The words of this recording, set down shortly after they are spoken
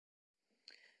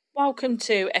Welcome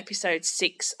to episode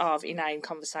 6 of Inane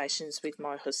Conversations with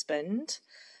my husband.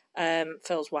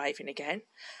 Phil's waving again.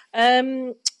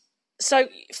 So,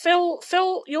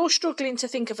 Phil, you're struggling to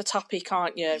think of a topic,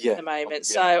 aren't you, at the moment?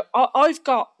 Yeah. So, I've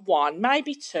got one,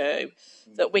 maybe two,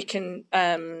 that we can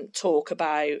talk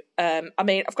about. I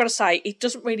mean, I've got to say, it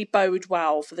doesn't really bode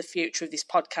well for the future of this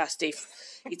podcast if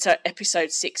it's at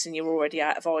episode 6 and you're already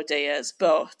out of ideas.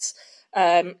 But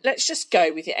let's just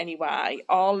go with it anyway.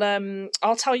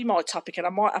 I'll tell you my topic, and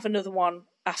I might have another one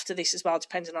after this as well,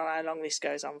 depending on how long this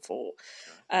goes on for.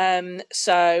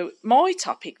 So my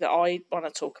topic that I want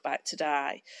to talk about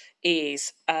today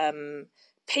is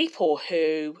people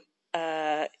who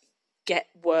get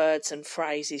words and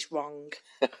phrases wrong.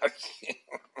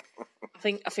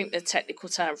 I think the technical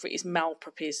term for it is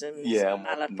malapropisms. Yeah,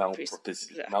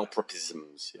 malapropisms. Yeah.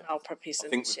 Malapropisms. I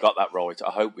think we've got that right.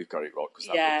 I hope we've got it right, because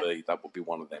that would be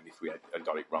one of them if we had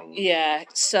got it wrong. Yeah.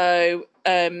 So,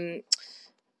 and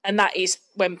that is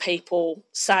when people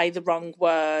say the wrong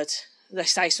word. They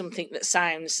say something that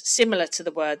sounds similar to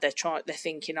the word they're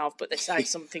thinking of, but they say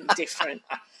something different.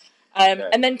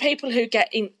 And then people who get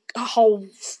in whole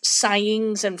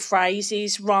sayings and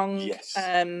phrases wrong. Yes.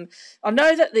 I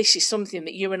know that this is something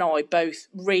that you and I both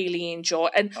really enjoy,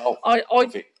 and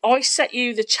I set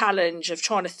you the challenge of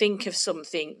trying to think of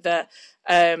something that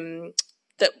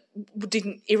that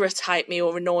didn't irritate me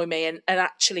or annoy me, and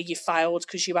actually you failed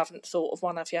because you haven't thought of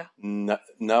one, have you?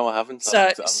 No, I haven't. So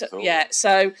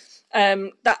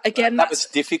that again, that was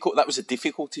difficult. That was a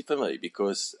difficulty for me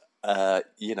because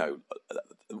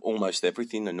almost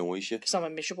everything annoys you. Because I'm a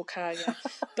miserable cow, yeah.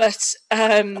 But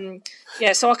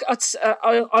so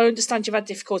I understand you've had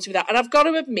difficulty with that, and I've got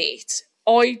to admit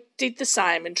I did the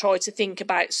same and tried to think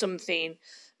about something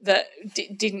that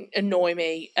didn't annoy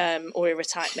me or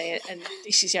irritate me, and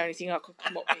this is the only thing I could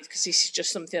come up with because this is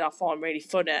just something I find really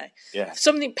funny. Yeah,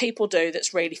 something people do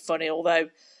that's really funny, although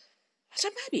I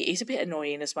don't know, maybe it is a bit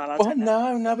annoying as well.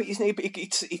 No, but isn't it?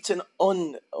 It's an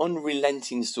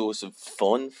unrelenting source of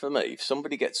fun for me. If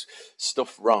somebody gets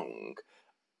stuff wrong,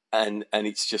 and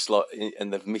it's just like,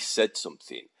 and they've missaid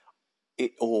something,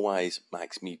 it always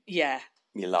makes me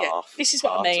me laugh. Yeah. This is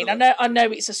what I mean. I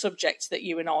know it's a subject that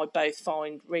you and I both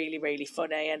find really, really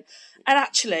funny, and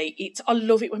actually, I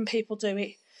love it when people do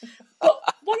it. But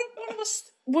what I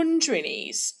was wondering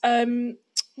is,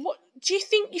 what do you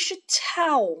think you should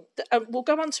tell? We'll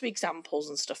go on to examples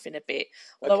and stuff in a bit.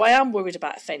 Although I am worried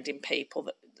about offending people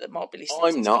that might be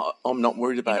listening. I'm not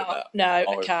worried about that. No,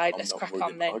 okay, let's crack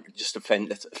on then. Just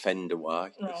let's offend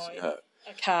away. Right.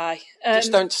 Okay.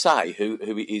 Just don't say who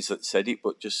it is that said it,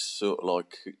 but just sort of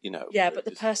like, Yeah, but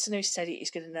the person who said it is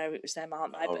going to know it was them,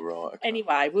 aren't they? Oh, right. Okay.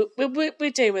 Anyway,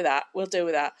 we'll deal with that. We'll deal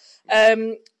with that.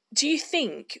 Do you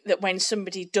think that when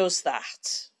somebody does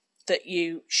that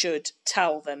you should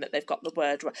tell them that they've got the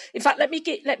word right? In fact, let me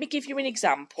give you an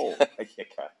example. Okay.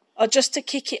 Just to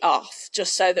kick it off,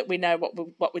 just so that we know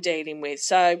what we're dealing with.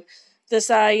 So there's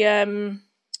a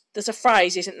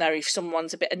phrase, isn't there, if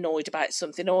someone's a bit annoyed about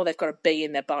something, or they've got a bee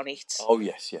in their bonnet. Oh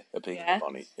yes, yeah, a bee in their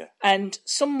bonnet, yeah. And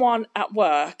someone at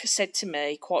work said to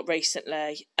me quite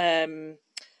recently,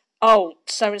 "Oh,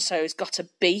 so and so has got a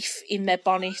beef in their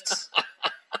bonnet."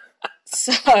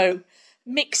 So,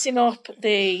 mixing up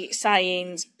the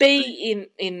sayings, be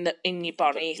in your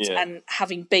bonnet, and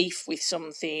having beef with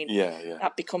something,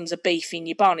 that becomes a beef in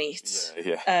your bonnet,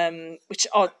 which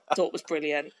I thought was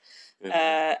brilliant.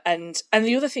 Yeah. And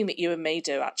the other thing that you and me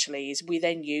do actually is we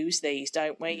then use these,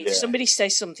 don't we? If somebody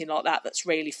says something like that that's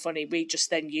really funny, we just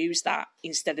then use that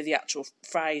instead of the actual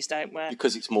phrase, don't we?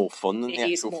 Because it's more fun than the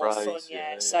actual phrase. It is more fun,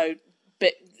 yeah. So,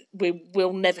 but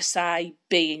we'll never say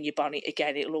 "be in your bonnet"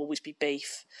 again. It'll always be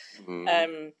beef.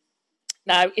 Mm.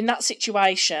 Now, in that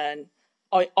situation,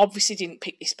 I obviously didn't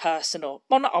pick this person up.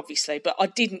 Well, not obviously, but I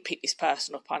didn't pick this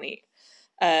person up on it.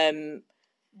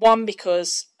 One,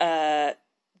 because they're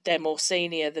more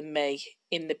senior than me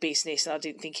in the business and I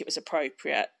didn't think it was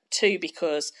appropriate. Two,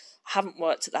 because I haven't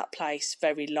worked at that place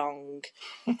very long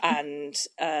and,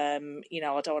 I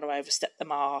don't want to overstep the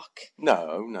mark.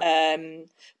 No.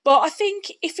 But I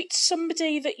think if it's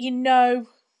somebody that you know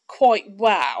quite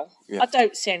well, I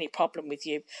don't see any problem with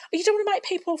you. You don't want to make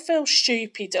people feel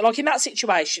stupid. Like in that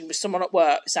situation with someone at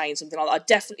work saying something like that, I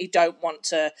definitely don't want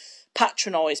to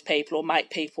patronise people or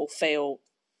make people feel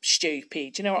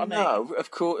stupid. Do you know what I mean? No, of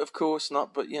course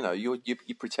not. But you're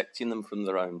protecting them from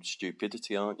their own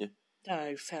stupidity, aren't you?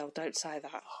 No, Phil, don't say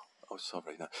that. Oh,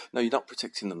 sorry. No, you're not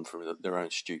protecting them from their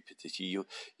own stupidity. You're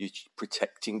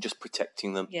protecting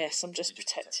them. Yes, I'm just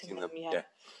protecting them. Yeah.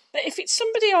 But if it's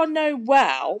somebody I know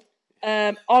well,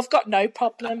 I've got no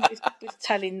problem with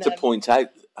telling them. To point out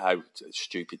how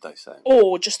stupid they sound.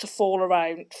 Or just to fall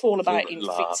about in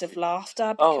fits of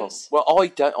laughter. Because...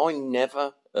 I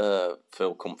never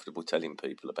feel comfortable telling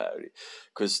people about it,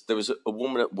 because there was a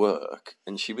woman at work,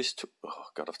 and she was. Oh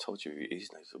God, I've told you who it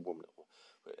is now. It's a woman at work.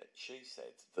 She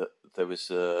said that there was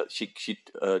we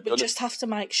just have to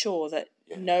make sure that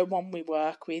no one we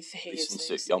work with hears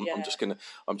this. I'm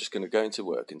just gonna go into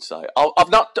work and say, I'm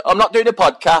not doing a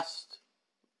podcast.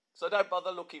 So don't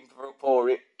bother looking for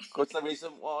it, because there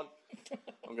isn't one.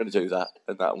 I'm going to do that,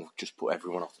 and that will just put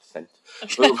everyone off the scent.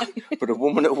 But a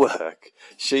woman at work,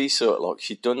 she sort of like,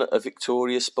 she'd done a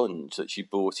Victoria sponge that she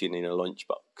brought in a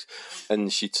lunchbox,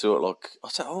 and she'd sort of like, I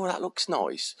said, oh, that looks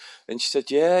nice. And she said,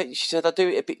 yeah. She said, I do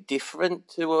it a bit different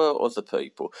to other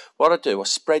people. What I do, I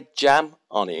spread jam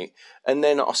on it, and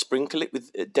then I sprinkle it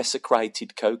with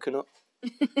desecrated coconut.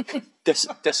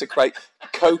 Desecrate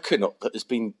coconut that has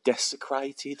been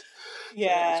desecrated.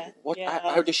 Yeah.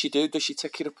 How does she do? Does she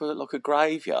take it up like a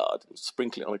graveyard and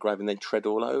sprinkle it on a grave and then tread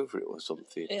all over it or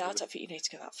something? Yeah, I don't think you need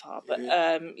to go that far, but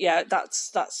that's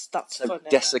so fun.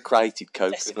 Desecrated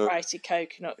coconut. Desecrated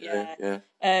coconut. Yeah.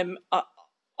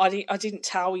 I didn't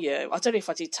tell you. I don't know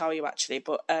if I did tell you actually,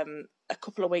 but a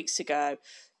couple of weeks ago,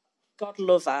 God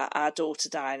love her, our daughter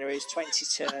Diana, who's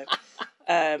 22.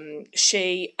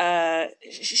 She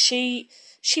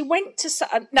went to.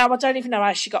 Now I don't even know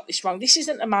how she got this wrong. This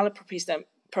isn't a malapropism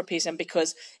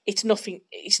because it's nothing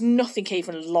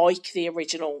even like the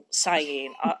original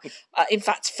saying. In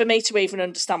fact, for me to even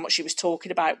understand what she was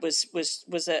talking about was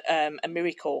a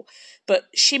miracle. But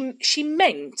she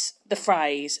meant the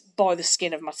phrase "by the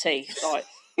skin of my teeth." Like,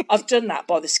 I've done that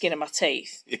by the skin of my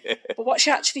teeth. Yeah. But what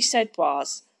she actually said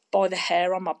was by the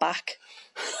hair on my back.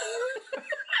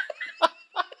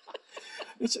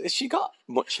 Has she got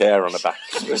much hair on her back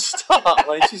for a start?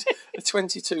 Like, she's a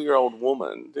 22-year-old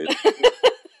woman.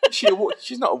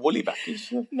 She's not a woolly back, is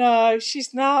she? No,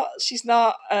 she's not. She's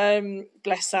not.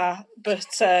 Bless her.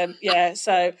 But so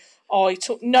I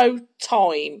took no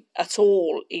time at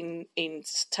all in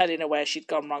telling her where she'd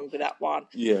gone wrong with that one.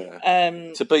 Yeah.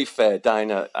 To be fair,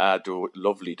 Dana, our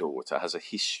lovely daughter, has a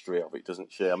history of it,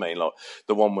 doesn't she? I mean, like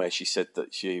the one where she said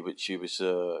that she was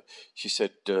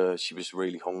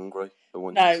really hungry.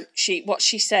 No, what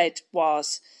she said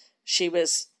was she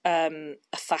was a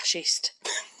fascist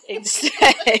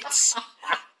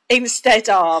instead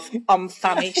of I'm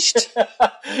famished.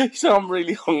 So I'm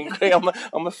really hungry. I'm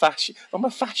a fascist.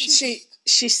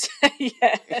 She said,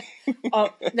 yeah.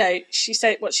 No, she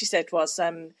said what she said was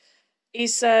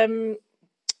is a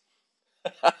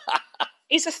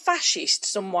fascist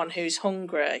someone who's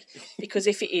hungry? Because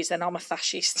if it is, then I'm a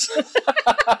fascist.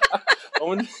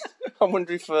 I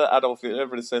wonder if Adolf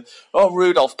ever said, "Oh,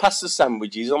 Rudolph, pass the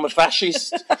sandwiches. I'm a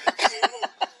fascist."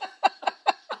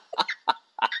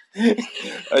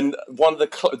 And one of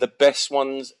the best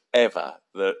ones ever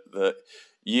that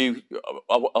you,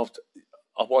 I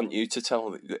want you to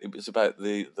tell. It was about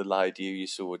the lady who you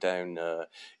saw down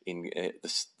in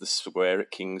the square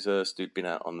at Kingshurst who'd been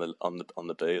out on the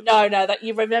beach. No, that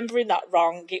you're remembering that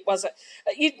wrong. It wasn't.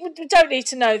 You don't need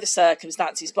to know the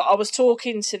circumstances, but I was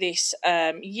talking to this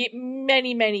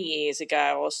many years ago.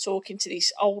 I was talking to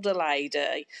this older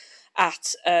lady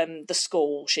at the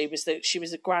school. She was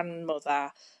the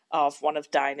grandmother of one of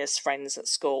Dinah's friends at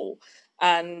school.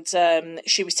 And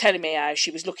she was telling me how she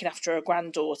was looking after her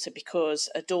granddaughter because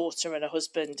her daughter and her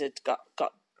husband had got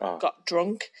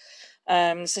drunk.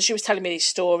 So she was telling me this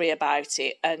story about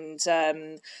it, and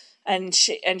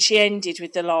she ended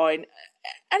with the line.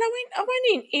 And I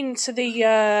went into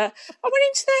their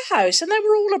house, and they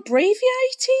were all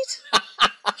abbreviated.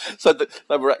 So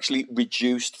they were actually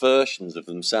reduced versions of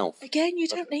themselves. Again, you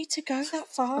don't need to go that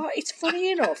far. It's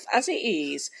funny enough as it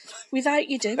is, without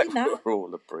you doing that. We're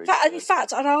all abbreviated. In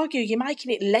fact, I'd argue you're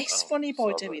making it less funny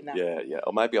by doing that. Yeah.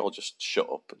 Or maybe I'll just shut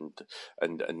up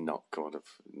and not kind of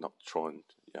not try and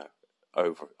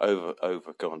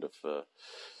over kind of.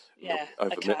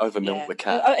 Over milk the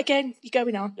cat. Again, you're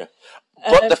going on. Yeah.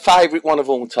 But the favourite one of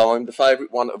all time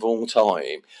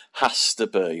has to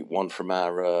be one from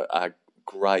our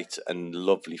great and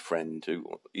lovely friend who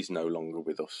is no longer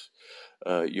with us,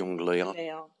 young Leon.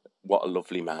 What a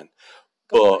lovely man.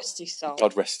 God rest his soul.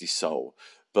 God rest his soul.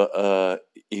 but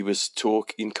he was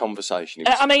in conversation.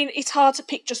 I mean, it's hard to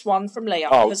pick just one from Leon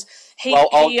because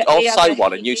I'll say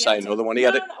one and you say another one.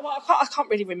 I can't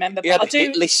really remember. He had a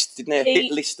hit list, didn't he?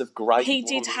 Hit list of great. He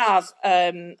did have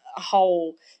a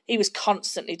whole. He was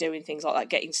constantly doing things like that,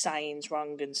 getting sayings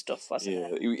wrong and stuff, wasn't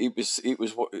it? Yeah,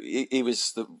 he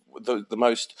was the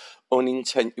most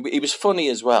unintentional. He was funny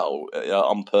as well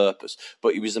on purpose,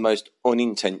 but he was the most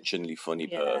unintentionally funny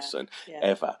person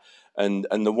ever. And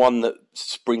the one that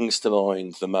springs to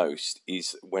mind the most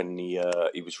is when he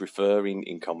was referring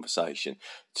in conversation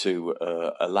to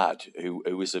a lad who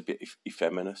was a bit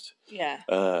effeminate. Yeah.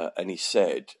 And he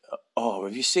said, "Oh,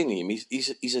 have you seen him?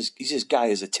 He's as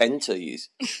gay as a tent, he is."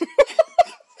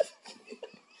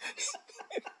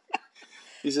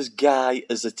 He's as gay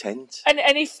as a tent. And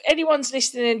if anyone's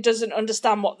listening and doesn't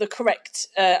understand what the correct,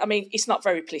 I mean, it's not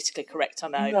very politically correct, I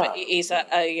know, but it is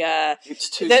it's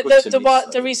too good to miss.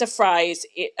 There is a phrase,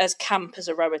 as camp as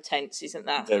a row of tents, isn't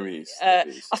that? There is.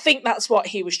 I think that's what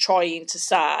he was trying to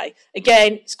say.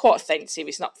 Again, it's quite offensive.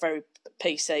 It's not very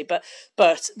PC, but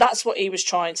that's what he was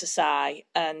trying to say.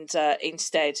 And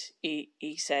instead,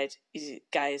 he said, "Is it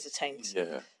gay as a tent?"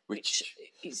 Yeah. Which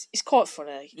is quite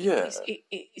funny. Yeah,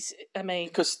 I mean,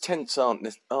 because tents aren't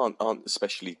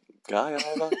especially gay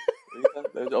either.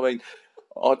 I mean,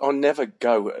 I never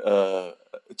go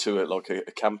to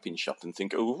a camping shop and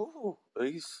think, "Oh,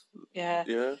 these." Yeah.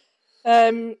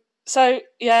 So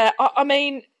yeah, I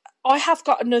mean, I have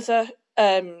got another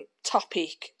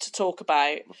topic to talk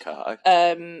about.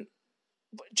 Okay.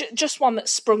 Just one that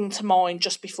sprung to mind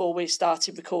just before we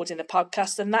started recording the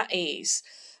podcast, and that is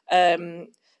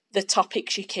the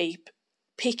topics you keep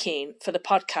picking for the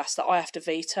podcast that I have to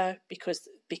veto because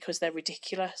they're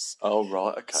ridiculous. Oh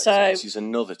right, okay. So this is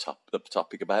another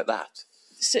topic about that.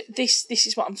 So this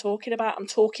is what I'm talking about. I'm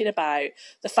talking about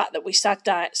the fact that we sat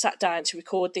down to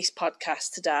record this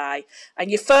podcast today, and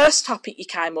your first topic you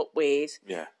came up with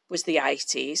was the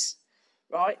 80s,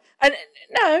 right? And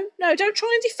no, don't try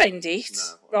and defend it,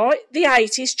 right? The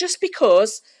 80s, just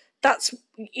because that's,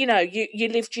 you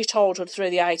lived your childhood through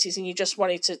the 80s and you just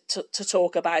wanted to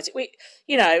talk about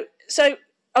it. So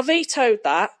I vetoed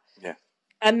that. Yeah.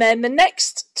 And then the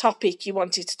next topic you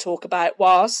wanted to talk about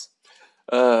was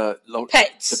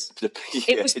pets.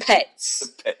 It was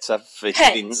pets. The pets have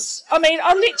feelings. I mean,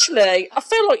 I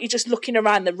feel like you're just looking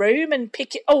around the room and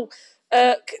picking. Oh,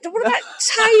 what about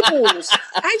tables?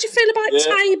 How do you feel about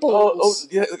tables?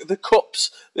 Yeah, the cups.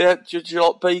 Yeah, do you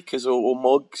like beakers or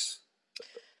mugs?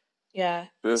 Yeah.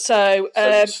 So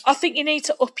I think you need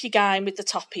to up your game with the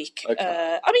topic.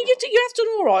 Okay. I mean, you have done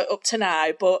all right up to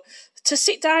now, but to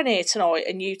sit down here tonight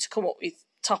and you to come up with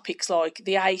topics like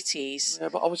the 80s,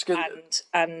 but I was going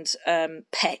and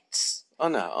pets. I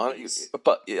know,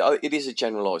 but it is a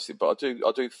generalised thing. But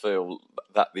I do feel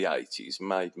that the 80s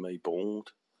made me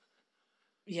bald.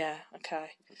 Yeah. Okay.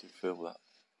 I do feel that.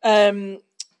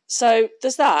 So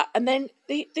there's that, and then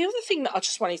the other thing that I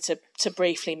just wanted to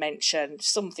briefly mention,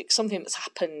 something that's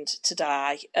happened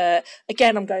today.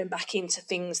 Again, I'm going back into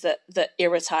things that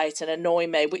irritate and annoy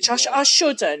me, which I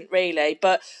shouldn't really,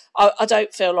 but I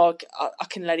don't feel like I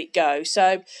can let it go.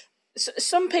 So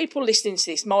some people listening to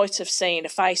this might have seen a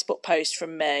Facebook post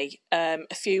from me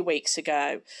a few weeks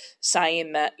ago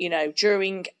saying that,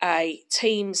 during a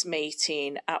Teams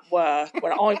meeting at work,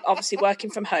 when I'm obviously working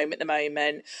from home at the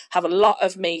moment, have a lot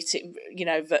of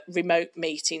remote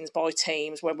meetings by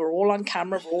Teams where we're all on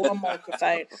camera, we're all on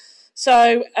microphone.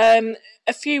 So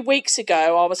a few weeks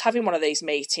ago, I was having one of these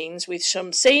meetings with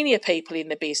some senior people in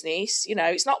the business.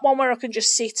 It's not one where I can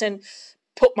just sit and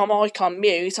put my mic on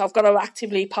mute. I've got to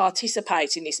actively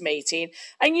participate in this meeting.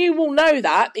 And you will know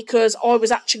that because I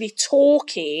was actually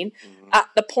talking at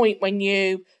the point when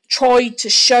you tried to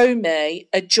show me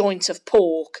a joint of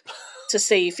pork to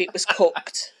see if it was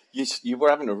cooked. You were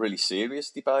having a really serious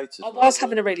debate. I was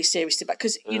having a really serious debate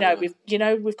because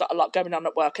we've got a lot going on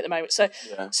at work at the moment. So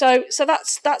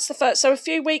that's the first. So a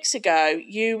few weeks ago,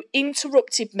 you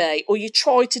interrupted me, or you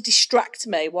tried to distract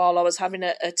me while I was having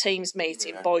a Teams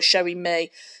meeting by showing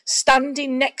me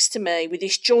standing next to me with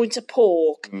this joint of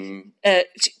pork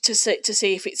to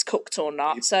see if it's cooked or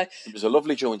not. It was a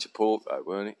lovely joint of pork, though,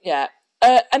 weren't it? Yeah.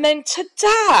 And then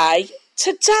today,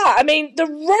 I mean, the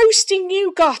roasting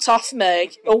you got off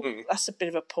me. Oh, that's a bit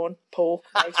of a pun, pork.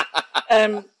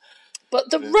 But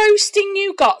the roasting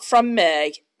you got from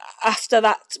me after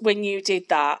that, when you did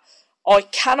that, I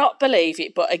cannot believe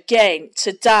it. But again,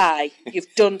 today,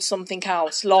 you've done something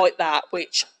else like that,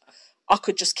 which I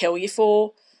could just kill you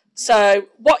for. So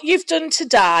what you've done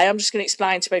today, I'm just going to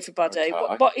explain to everybody.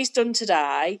 Okay. What he's done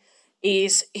today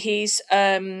is he's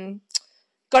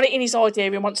got it in his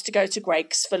idea he wants to go to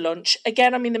Greg's for lunch.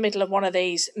 Again, I'm in the middle of one of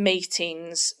these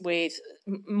meetings with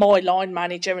my line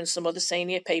manager and some other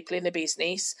senior people in the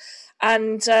business,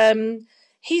 and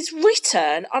he's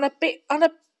written on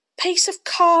a piece of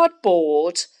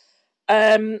cardboard,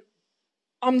 I'm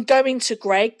going to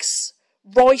Greg's.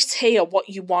 Write here what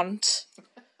you want.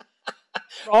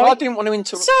 Right? Well, I didn't want to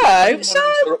interrupt. So you didn't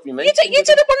want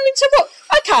to interrupt.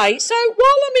 Okay, so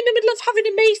while I'm in the middle of having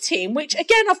a meeting, which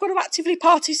again I've got to actively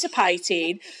participate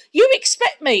in, you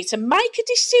expect me to make a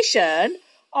decision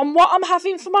on what I'm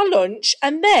having for my lunch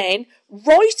and then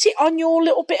write it on your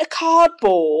little bit of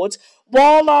cardboard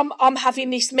while I'm having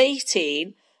this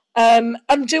meeting,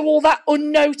 and do all that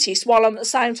unnoticed while I'm at the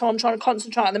same time trying to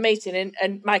concentrate on the meeting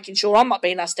and making sure I'm not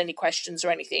being asked any questions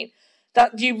or anything.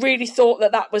 That you really thought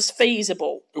that was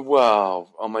feasible?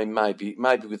 Well, I mean, maybe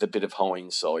with a bit of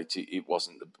hindsight, it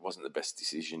wasn't the best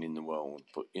decision in the world.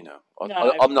 But you know,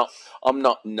 I'm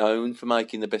not known for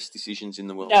making the best decisions in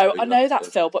the world. No, I know that,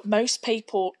 Phil. But most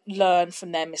people learn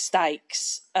from their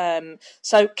mistakes.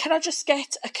 So, can I just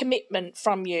get a commitment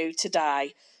from you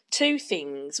today? 2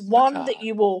 things. One that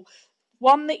you will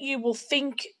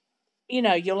think. You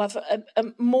know, you'll have a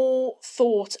more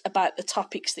thought about the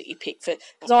topics that you pick for,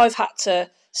 because I've had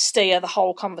to steer the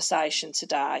whole conversation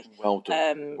today. Well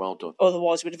done. Well done.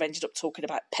 Otherwise, we'd have ended up talking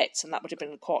about pets, and that would have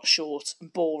been quite a short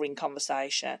and boring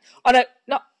conversation. I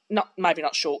know, maybe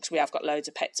not short, because we have got loads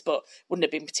of pets, but wouldn't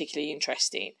have been particularly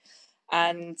interesting.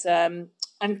 And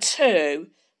 2,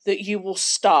 that you will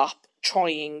stop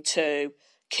trying to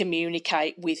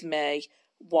communicate with me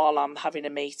while I'm having a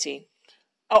meeting.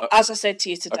 As I said to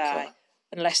you today. Okay.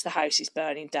 Unless the house is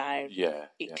burning down,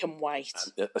 it can wait.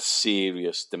 And a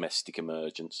serious domestic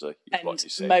emergency is what you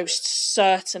said. Most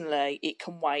certainly it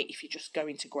can wait if you're just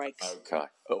going to Greg's. Okay.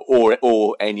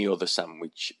 Or any other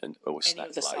sandwich or snack place. Any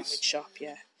other sandwich shop,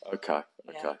 yeah. Okay.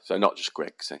 So not just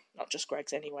Greg's, eh? Not just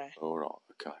Greg's, anywhere. All right,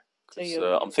 okay.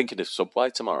 So I'm thinking of Subway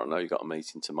tomorrow. I know you've got a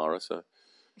meeting tomorrow, so...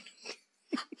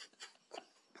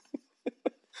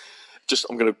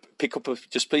 I'm going to pick up a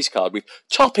piece card with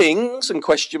toppings and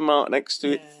question mark next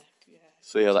to it. Yeah.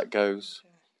 See how that goes.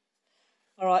 Yeah.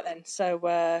 All right then. So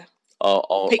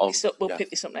we'll pick this up. We'll pick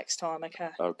this up next time. Okay.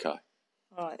 Okay.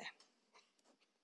 All right then.